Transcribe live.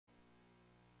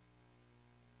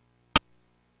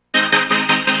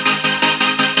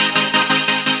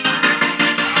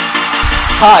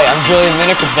Hi, I'm Julian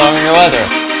Minnick with Bellringer Weather.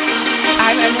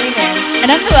 I'm Emily Mann.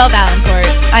 And I'm Noelle Valancourt.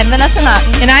 I'm Vanessa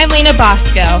Naughton. And I'm Lena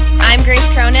Bosco. I'm Grace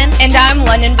Cronin. And I'm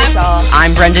London Basal.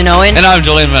 I'm Brendan Owen. And I'm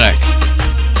Julian Minnick.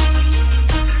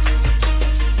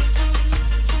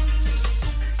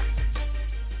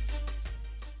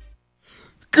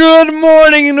 Good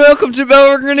morning and welcome to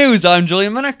Bellringer News. I'm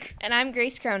Julian Minnick. And I'm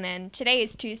Grace Cronin. Today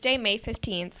is Tuesday, May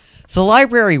 15th. The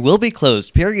library will be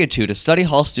closed period 2 to study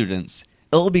hall students.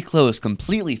 It will be closed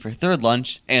completely for third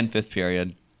lunch and fifth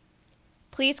period.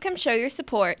 Please come show your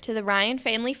support to the Ryan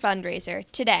Family Fundraiser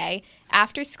today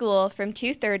after school from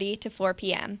 2:30 to 4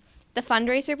 p.m. The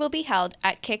fundraiser will be held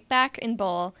at Kickback and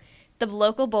Bowl, the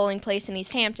local bowling place in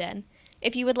East Hampton.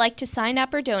 If you would like to sign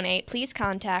up or donate, please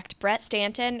contact Brett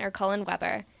Stanton or Cullen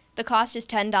Weber. The cost is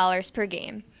 $10 per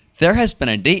game. There has been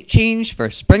a date change for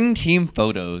spring team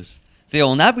photos. They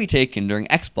will now be taken during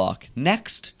X Block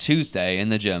next Tuesday in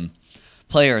the gym.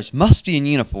 Players must be in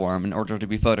uniform in order to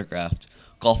be photographed.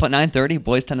 Golf at 9:30,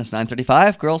 boys tennis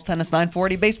 9:35, girls tennis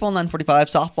 9:40, baseball 9:45,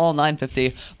 softball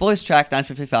 9:50, boys track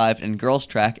 9:55, and girls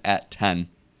track at 10.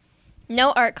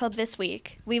 No art club this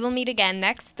week. We will meet again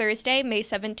next Thursday, May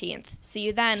 17th. See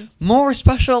you then. More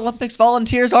Special Olympics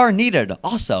volunteers are needed.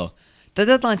 Also, the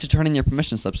deadline to turn in your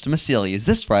permission slips to Miss Sealy is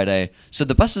this Friday, so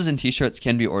the buses and t-shirts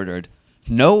can be ordered.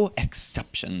 No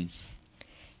exceptions.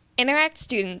 Interact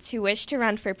students who wish to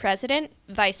run for president,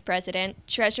 vice president,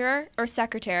 treasurer, or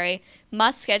secretary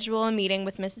must schedule a meeting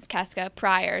with Mrs. Keska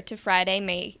prior to Friday,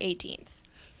 May 18th.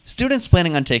 Students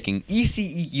planning on taking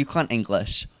ECE Yukon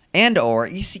English and or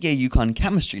ECA Yukon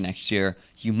Chemistry next year,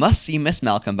 you must see Miss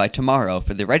Malcolm by tomorrow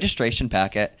for the registration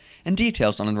packet and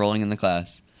details on enrolling in the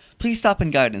class. Please stop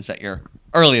in guidance at your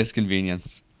earliest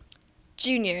convenience.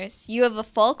 Juniors, you have a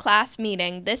full class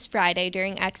meeting this Friday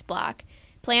during X Block.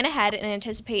 Plan ahead and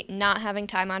anticipate not having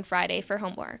time on Friday for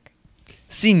homework.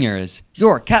 Seniors,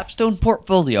 your capstone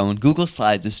portfolio in Google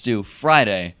Slides is due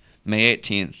Friday, May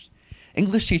 18th.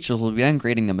 English teachers will be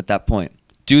ungrading them at that point.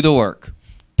 Do the work.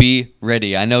 Be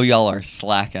ready. I know y'all are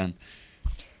slacking.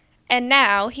 And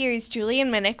now, here's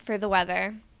Julian Minnick for the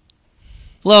weather.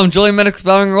 Hello, I'm Julian Minnick with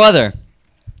Bellringer Weather.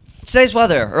 Today's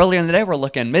weather, earlier in the day, we're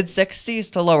looking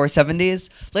mid-60s to lower 70s.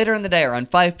 Later in the day, around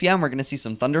 5 p.m., we're going to see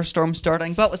some thunderstorms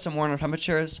starting, but with some warmer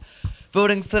temperatures.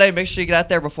 Votings today, make sure you get out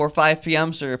there before 5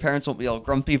 p.m. so your parents won't be all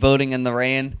grumpy voting in the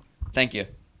rain. Thank you.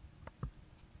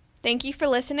 Thank you for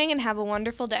listening and have a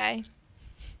wonderful day.